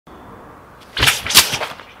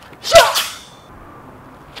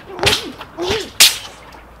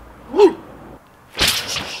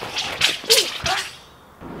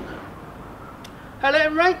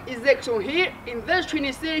exact zone here. In this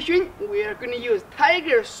training session, we are going to use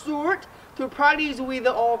tiger sword to practice with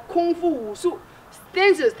our Kung Fu Wushu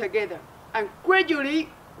stances together. And gradually,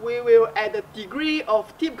 we will add a degree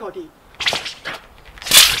of difficulty.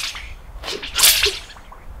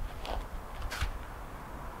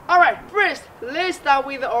 Alright, first, let's start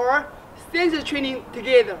with our stances training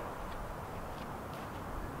together.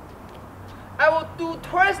 I will do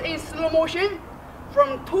twice in slow motion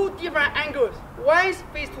from two different angles. One is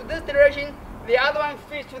face to this direction, the other one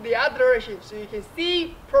face to the other direction, so you can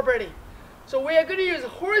see properly. So we are going to use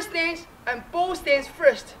horse stance and bull stance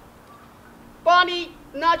first. Body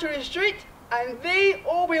naturally straight, and then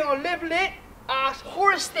open your left leg as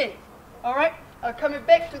horse stance. Alright, coming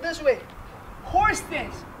back to this way. Horse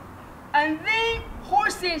stance. And then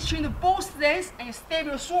horse stance change to bull stance and stab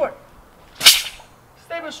your sword.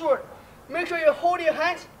 Stab your sword. Make sure you hold your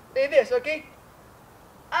hands like this, okay?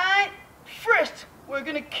 And first, we're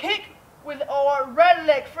going to kick with our right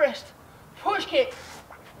leg first. Push kick.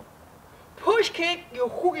 Push kick, you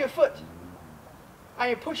hook your foot. And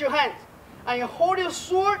you push your hands. And you hold your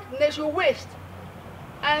sword next to your waist.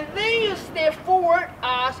 And then you step forward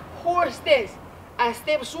as horse stance. And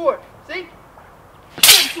step sword. See?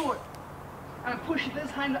 Step sword. And push this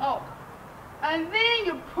hand out. And then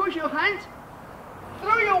you push your hands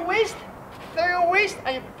through your waist,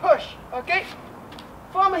 and you push, okay?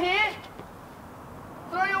 From here,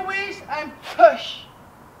 through your waist and push.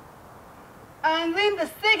 And then the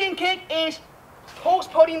second kick is toes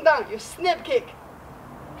pointing down, you snap kick.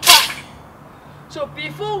 So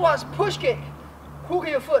before was push kick, hook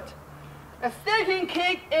your foot. The second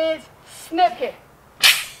kick is snap kick.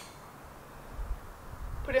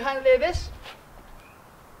 Put your hand like this.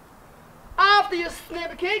 After you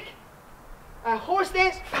snap kick, and horse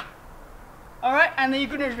stance, alright, and then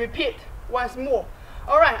you're going to repeat once more.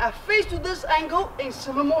 Alright, I face to this angle in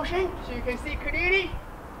slow motion so you can see clearly.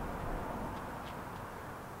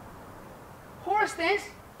 Horse stance,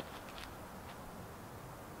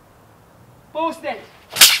 bull stance,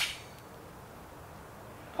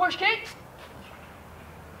 push kick,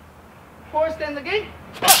 horse stance again,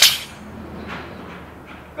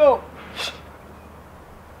 go,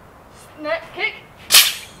 snap kick,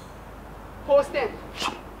 horse stance.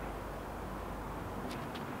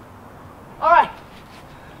 Alright,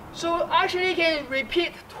 so actually you can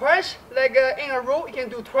repeat twice, like in a row you can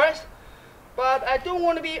do twice, but I don't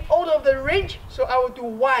want to be out of the range, so I will do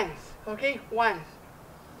once, okay, once.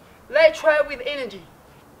 Let's try with energy.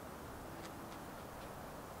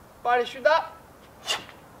 Body shoot up,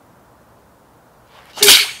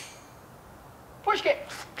 push kick,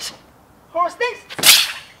 horse stance,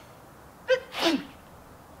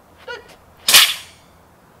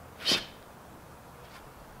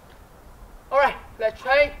 alright, let's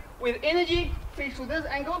try with energy, face to this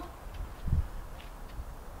angle.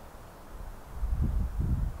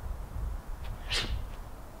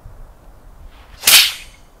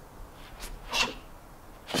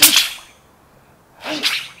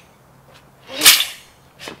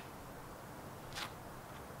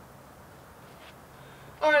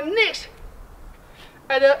 Alright, next,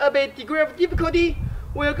 at a bit degree of difficulty,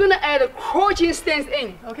 we're going to add a crouching stance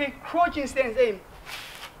in, okay, crouching stance in.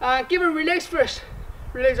 Give it relax first.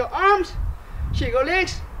 Relax your arms, shake your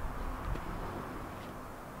legs.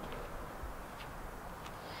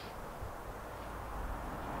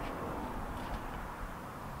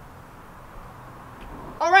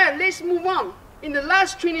 Alright, let's move on. In the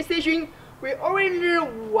last training session, we already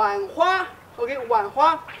learned Wan Hua, okay, Wan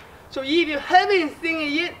Hua. So if you haven't seen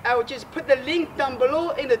it yet, I will just put the link down below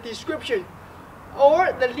in the description,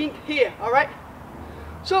 or the link here, alright?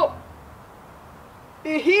 So,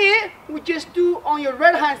 in here, we just do on your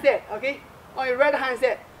right hand set, okay? On your right hand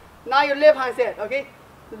set. Now your left hand set, okay?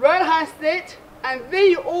 Right hand set, and then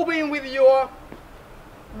you open with your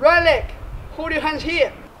right leg. Hold your hands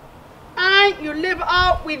here. And you lift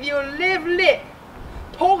out with your left leg.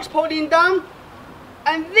 Toes pointing down.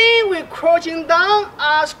 And then we're crouching down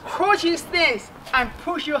as crouching stance. And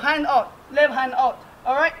push your hand out, left hand out,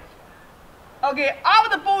 alright? Okay, out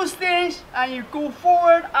of the bull stance, and you go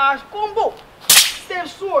forward as gongbo. Step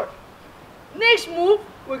sword. Next move,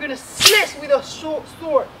 we're gonna slice with a sword.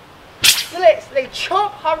 Slice, like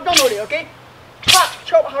chop horizontally, okay?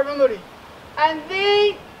 Chop horizontally. And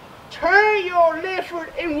then turn your left foot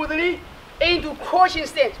inwardly into crouching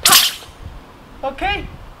stance. Okay?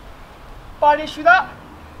 Body shoot up.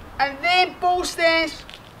 And then bull stance,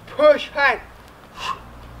 push hand.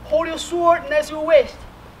 Hold your sword next to your waist.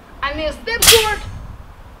 And then step sword.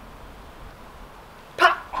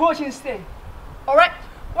 Crouching stance. Alright,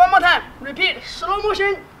 one more time. Repeat. Slow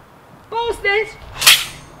motion. Bull stance.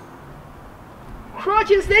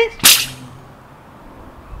 crouching stance,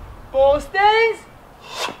 ball stance,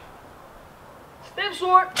 step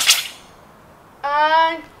sword,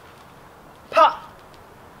 and pop.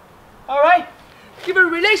 Alright, give it a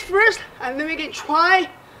relax first, and then we can try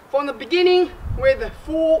from the beginning with the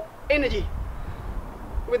full energy.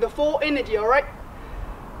 Alright?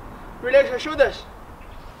 Relax your shoulders.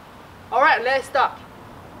 Alright, let's start.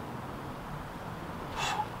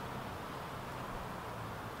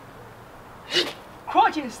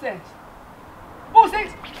 Crouching stance. Ball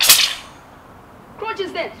stance. Crouching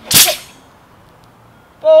stance.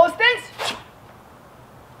 Ball stance.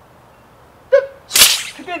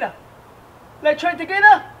 Together. Let's try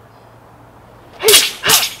together.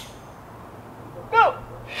 Go.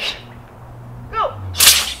 Go.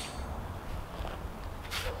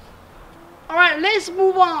 Alright, let's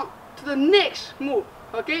move on to the next move.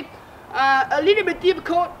 Okay? A little bit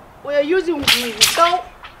difficult. We are using Wushu Dao.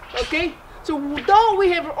 Okay? So Wushu Dao, we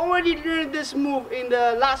have already learned this move in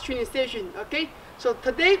the last training session. Okay? So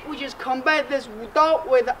today we just combine this Wushu Dao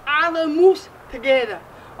with the other moves together.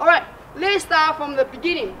 Alright, let's start from the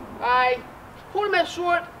beginning. I hold my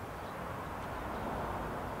sword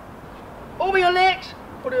over your legs,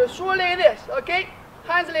 put your sword like this, okay?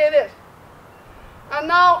 Hands like this. And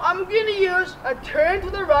now I'm going to use a turn to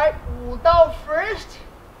the right, Wushu Dao first,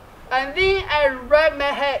 and then I wrap my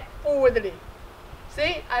head forwardly.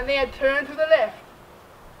 See? And then I turn to the left.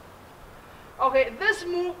 Okay, this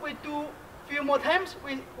move we do a few more times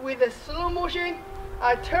with the slow motion.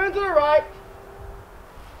 I turn to the right,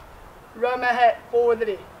 wrap my head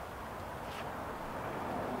forwardly.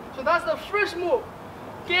 So that's the first move.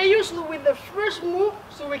 Get used with the first move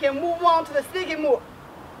so we can move on to the second move.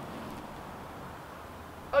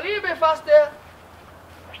 A little bit faster.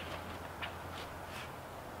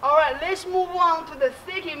 Alright, let's move on to the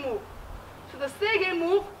second move. So the second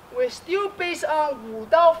move, we're still based on Wushu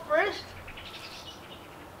Dao first.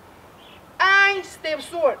 And step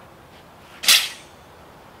sword.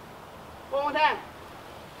 One more time.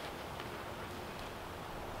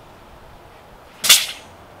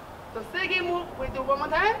 The second move, we do one more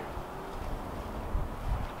time.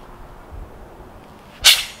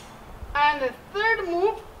 And the third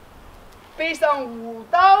move, based on Wushu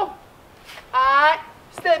Dao, I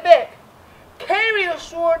step back. Carry your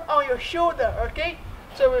sword on your shoulder, okay?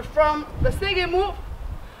 So from the second move,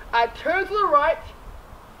 I turn to the right.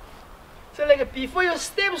 So like before you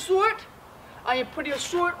step sword, and you put your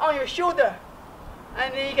sword on your shoulder.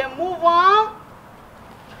 And then you can move on,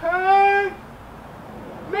 turn,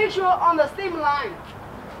 make sure on the same line.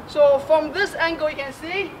 So from this angle you can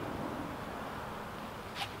see,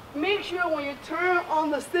 make sure when you turn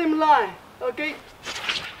on the same line, okay?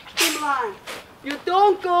 Same line. You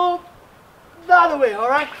don't go the other way,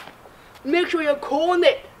 alright? Make sure you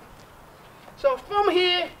coordinate. So from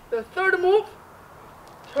here, the third move,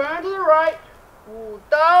 turn to the right, Wushu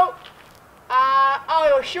Dao, on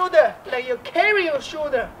your shoulder, like you carry your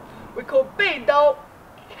shoulder. We call Bei Dao.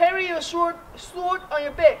 Carry your sword on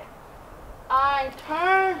your back. I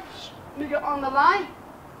turn, make it on the line,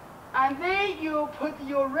 and then you put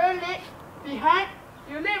your right leg behind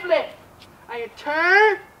your left leg, and you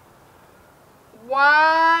turn,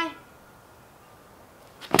 one,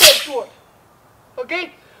 step sword.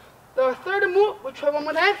 Okay? The third move, we'll try one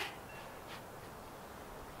more time.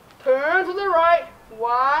 Turn to the right,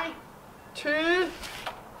 1, 2,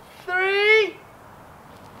 3.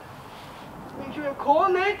 Make sure you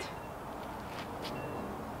coordinate.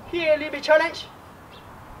 Here a little bit challenge.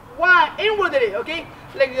 One inwardly, okay?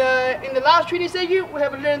 Like in the last training session, we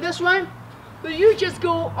have learned this one. So you just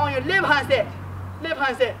go on your left hand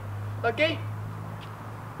side, okay?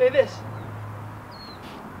 Like this.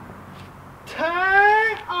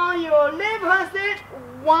 Turn on your left hand side,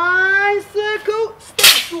 one circle,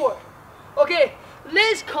 step sword. Okay,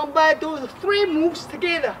 let's combine those three moves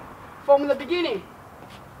together from the beginning.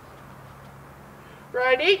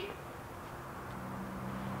 Ready?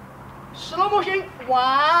 Slow motion,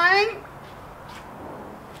 1,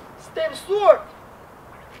 step sword,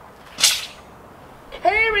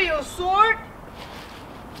 carry your sword,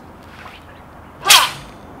 ha!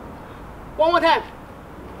 One more time.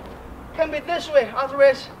 Can be this way,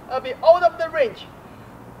 otherwise I'll be out of the range.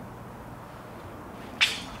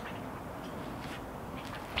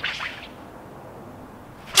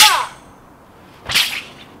 Ha!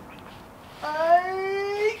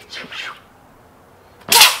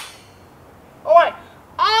 Alright,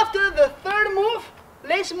 after the third move,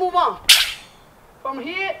 let's move on. From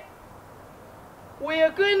here, we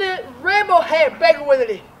are going to rebel head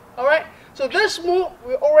backwardly. Alright, so this move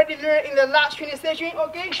we already learned in the last training session,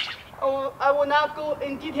 okay? I will not go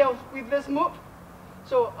in detail with this move.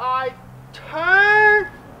 So I turn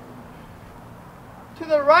to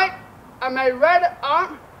the right, and my right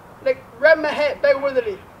arm, like wrap my head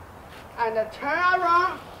backwardly, and I turn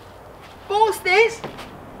around, both stance,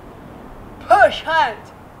 push hand.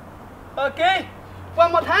 Okay,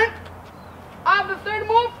 one more time. After the third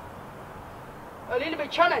move, a little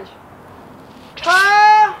bit challenge.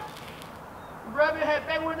 Turn, wrap your head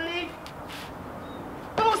backwardly,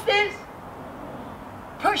 both stance,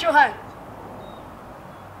 push your hand.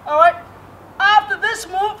 Alright, after this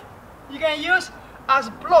move, you can use as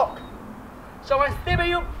block. So when I step on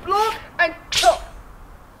you, block and chop.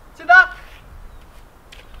 See that?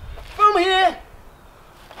 From here,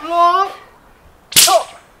 block,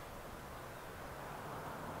 chop.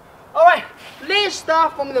 Alright, let's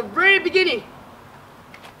start from the very beginning.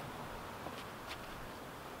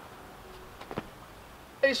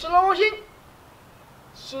 In slow motion,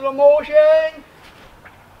 slow motion.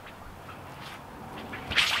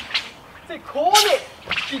 The corner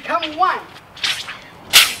become one.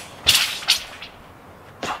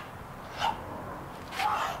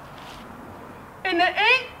 In the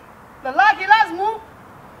end, the lucky last move,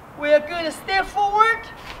 we are going to step forward,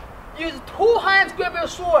 use two hands, grab your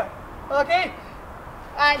sword, okay?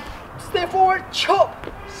 And step forward, chop,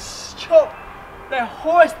 chop, the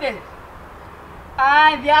horse stance.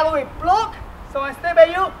 And the other way, block, so I step at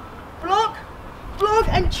you, block, block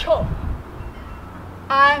and chop.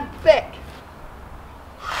 And back.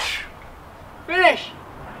 Finish.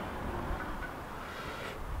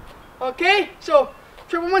 Okay, so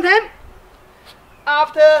try one more time.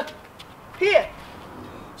 After here.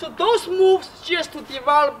 So those moves just to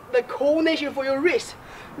develop the coordination for your wrist,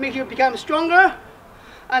 make you become stronger,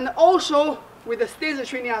 and also with the stance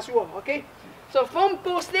training as well. Okay, so from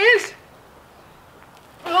both stance,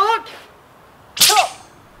 block, chop,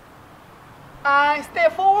 and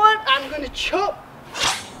step forward. I'm going to chop,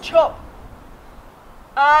 chop,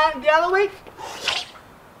 and the other way,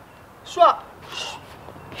 swap,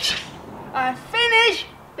 and finish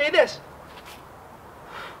like this.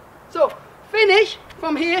 So finish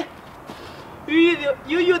from here. You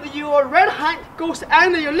use your right hand goes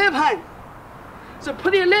under your left hand. So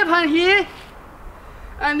put your left hand here,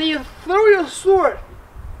 and then you throw your sword.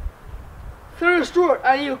 Throw your sword,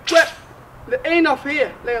 and you grab the end of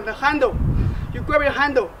here, like the handle. You grab your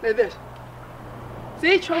handle like this.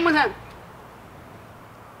 See, try one more time.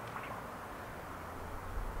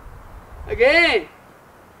 Again.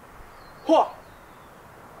 Whoa.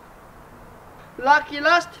 Lucky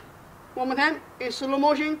last. One more time in slow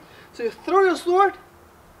motion. So you throw your sword.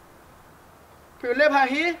 Put your left hand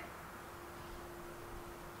here.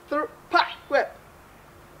 Throw, pa, grab.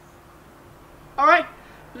 Alright.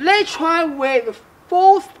 Let's try with the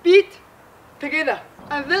full speed together.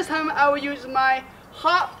 And this time I will use my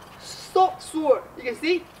hard soft sword. You can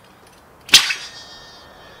see.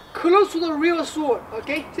 Close to the real sword.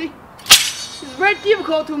 Okay, see? It's very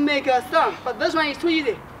difficult to make a sound, but this one is too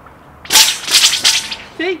easy.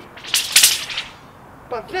 See?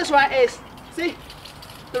 But this one is, see?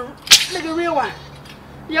 Like a real one.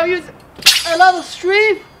 You use a lot of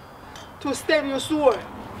strength to stab your sword.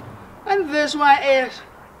 And this one is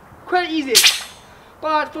quite easy.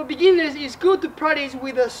 But for beginners, it's good to practice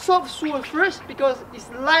with a soft sword first because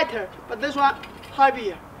it's lighter. But this one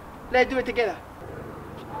heavier. Let's do it together.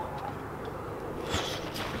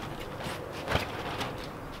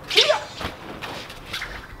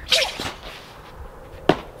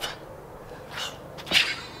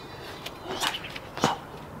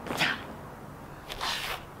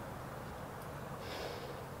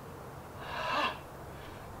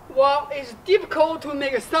 Well, it's difficult to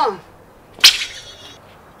make a sound.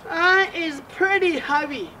 And it's pretty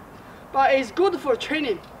heavy, but it's good for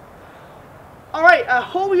training. Alright, I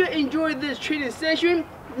hope you enjoyed this training session.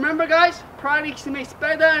 Remember guys, practice makes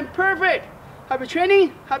better and perfect. Happy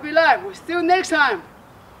training, happy life. We'll see you next time.